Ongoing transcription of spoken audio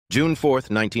June 4th,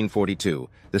 1942.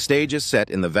 The stage is set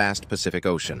in the vast Pacific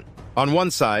Ocean. On one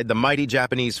side, the mighty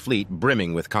Japanese fleet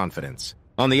brimming with confidence.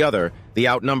 On the other, the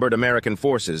outnumbered American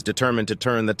forces determined to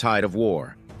turn the tide of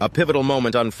war. A pivotal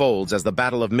moment unfolds as the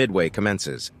Battle of Midway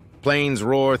commences. Planes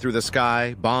roar through the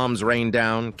sky, bombs rain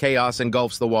down, chaos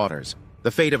engulfs the waters.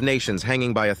 The fate of nations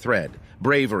hanging by a thread,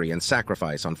 bravery and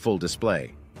sacrifice on full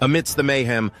display. Amidst the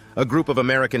mayhem, a group of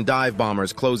American dive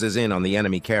bombers closes in on the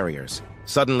enemy carriers.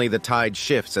 Suddenly, the tide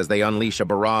shifts as they unleash a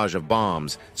barrage of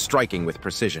bombs, striking with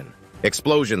precision.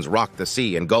 Explosions rock the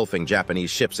sea, engulfing Japanese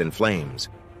ships in flames.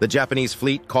 The Japanese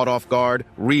fleet, caught off guard,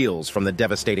 reels from the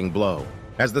devastating blow.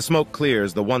 As the smoke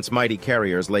clears, the once mighty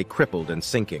carriers lay crippled and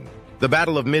sinking. The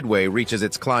Battle of Midway reaches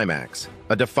its climax,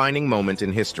 a defining moment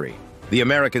in history. The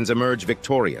Americans emerge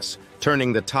victorious,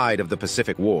 turning the tide of the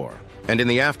Pacific War. And in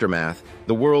the aftermath,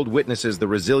 the world witnesses the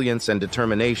resilience and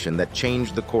determination that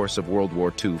changed the course of World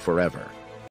War II forever.